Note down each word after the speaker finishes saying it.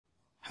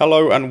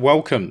Hello and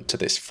welcome to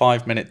this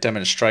 5-minute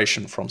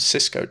demonstration from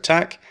Cisco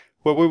TAC,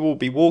 where we will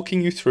be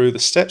walking you through the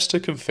steps to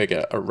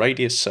configure a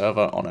Radius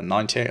server on a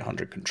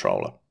 9800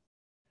 controller.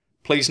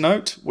 Please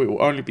note, we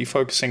will only be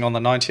focusing on the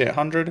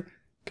 9800.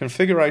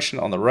 Configuration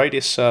on the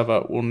Radius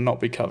server will not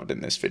be covered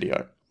in this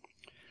video.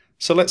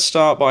 So let's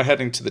start by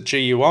heading to the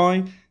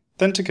GUI,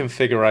 then to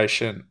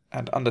Configuration,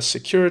 and under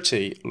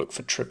Security, look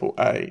for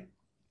AAA.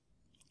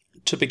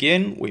 To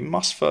begin, we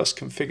must first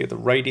configure the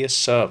Radius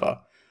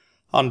server.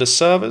 Under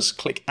Servers,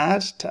 click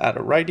Add to add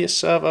a Radius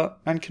server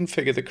and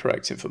configure the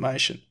correct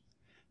information.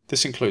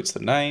 This includes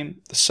the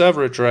name, the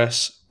server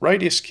address,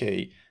 Radius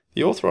key,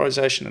 the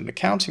authorization and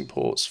accounting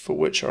ports, for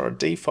which are a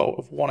default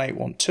of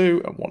 1812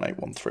 and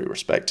 1813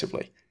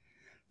 respectively.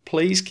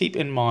 Please keep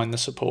in mind the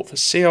support for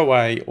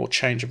COA or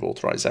change of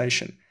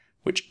authorization,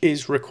 which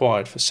is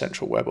required for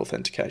central web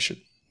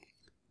authentication.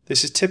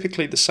 This is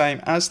typically the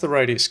same as the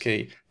Radius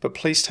key, but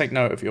please take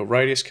note of your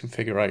Radius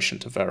configuration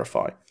to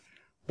verify.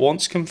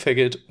 Once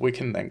configured, we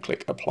can then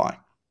click Apply.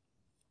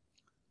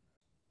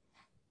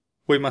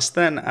 We must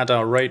then add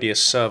our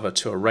Radius server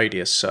to a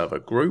Radius server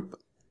group.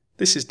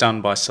 This is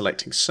done by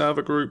selecting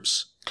Server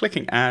Groups,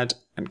 clicking Add,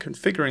 and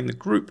configuring the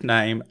group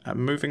name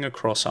and moving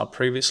across our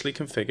previously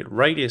configured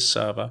Radius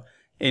server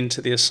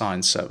into the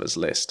assigned servers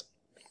list.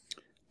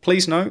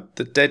 Please note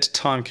the dead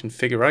time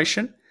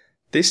configuration.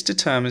 This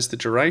determines the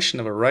duration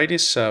of a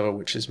Radius server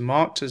which is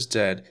marked as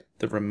dead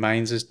that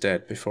remains as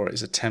dead before it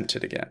is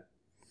attempted again.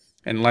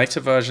 In later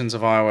versions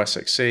of iOS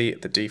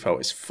XE, the default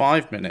is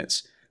 5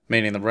 minutes,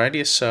 meaning the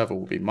Radius server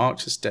will be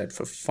marked as dead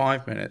for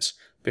 5 minutes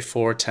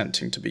before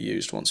attempting to be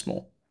used once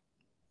more.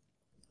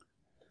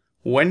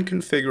 When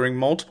configuring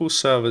multiple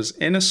servers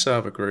in a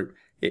server group,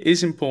 it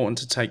is important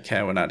to take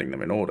care when adding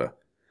them in order.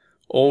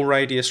 All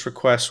Radius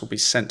requests will be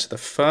sent to the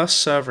first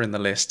server in the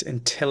list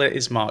until it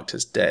is marked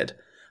as dead,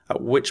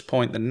 at which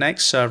point the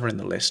next server in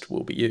the list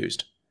will be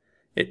used.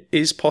 It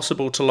is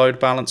possible to load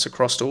balance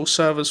across all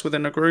servers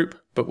within a group,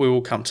 but we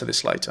will come to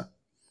this later.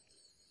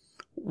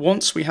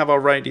 Once we have our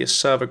Radius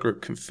server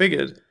group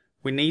configured,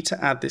 we need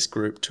to add this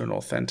group to an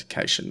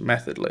authentication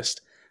method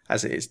list,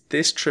 as it is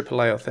this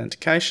AAA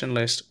authentication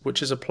list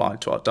which is applied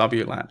to our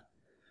WLAN.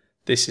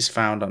 This is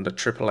found under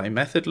AAA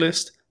method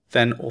list,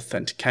 then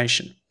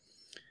authentication.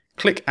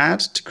 Click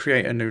Add to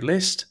create a new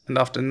list, and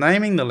after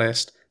naming the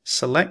list,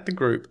 select the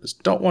group as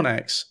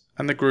 .1x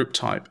and the group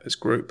type as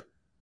group.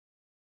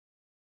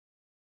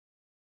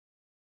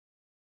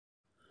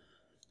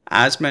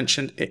 As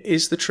mentioned, it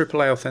is the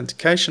AAA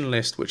authentication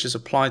list which is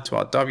applied to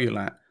our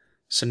WLAN,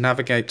 so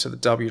navigate to the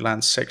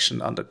WLAN section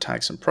under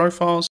Tags and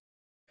Profiles,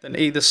 then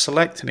either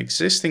select an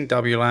existing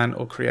WLAN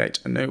or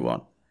create a new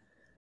one.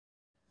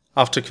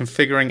 After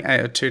configuring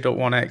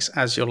 802.1x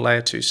as your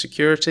Layer 2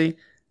 security,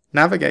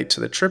 navigate to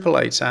the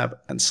AAA tab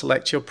and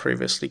select your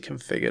previously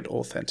configured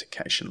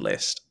authentication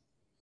list.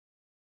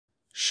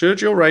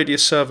 Should your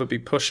Radius server be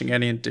pushing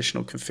any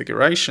additional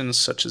configurations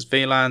such as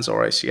VLANs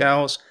or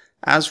ACLs,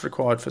 as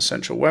required for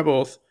central web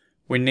auth,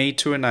 we need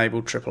to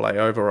enable AAA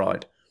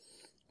Override.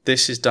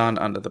 This is done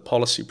under the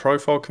policy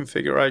profile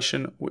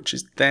configuration, which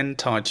is then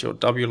tied to your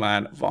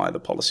WLAN via the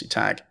policy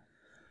tag.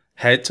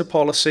 Head to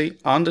Policy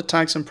under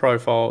Tags and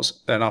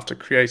Profiles, then after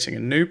creating a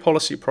new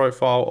policy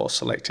profile or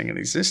selecting an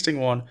existing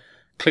one,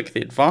 click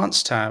the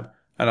Advanced tab,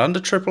 and under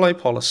AAA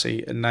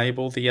Policy,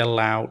 enable the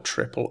Allow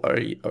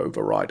AAA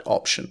Override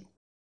option.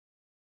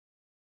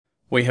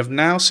 We have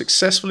now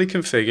successfully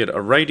configured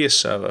a Radius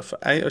server for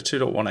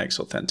 802.1x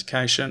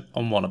authentication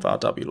on one of our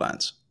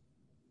WLANs.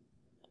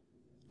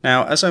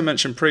 Now, as I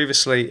mentioned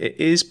previously, it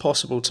is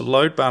possible to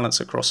load balance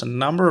across a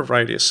number of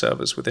Radius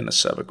servers within a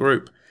server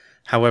group.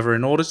 However,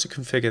 in order to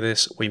configure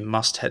this, we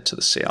must head to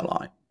the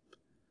CLI.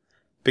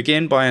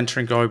 Begin by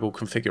entering Global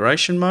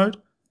Configuration Mode,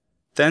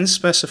 then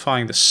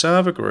specifying the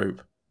server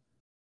group,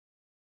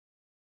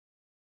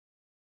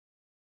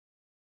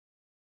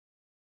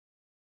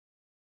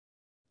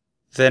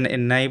 then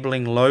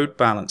enabling load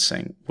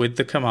balancing with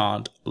the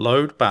command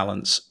load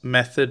balance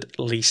method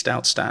least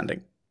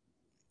outstanding.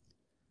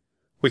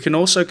 We can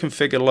also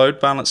configure load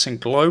balancing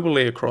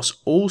globally across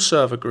all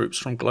server groups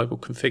from global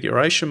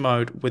configuration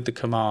mode with the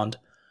command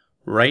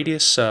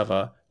radius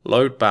server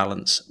load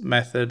balance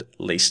method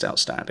least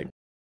outstanding.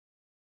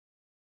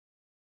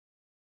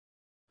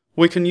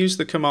 We can use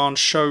the command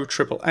show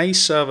AAA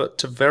server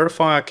to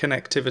verify our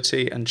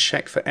connectivity and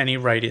check for any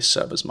Radius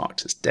servers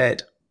marked as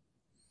dead.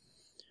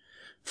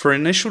 For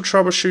initial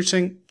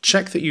troubleshooting,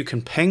 check that you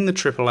can ping the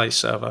AAA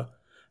server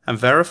and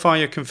verify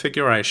your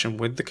configuration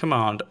with the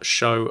command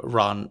show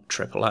run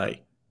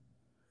AAA.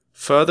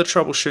 Further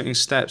troubleshooting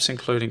steps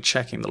including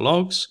checking the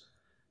logs,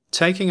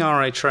 taking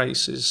RA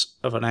traces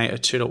of an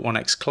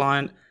 802.1x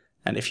client,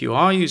 and if you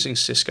are using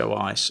Cisco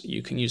ICE,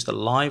 you can use the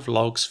live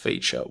logs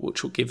feature,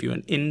 which will give you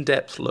an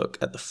in-depth look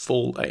at the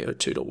full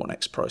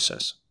 802.1x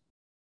process.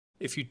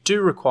 If you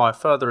do require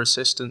further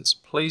assistance,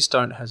 please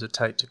don't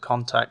hesitate to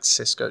contact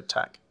Cisco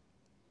TAC.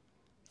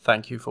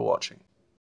 Thank you for watching.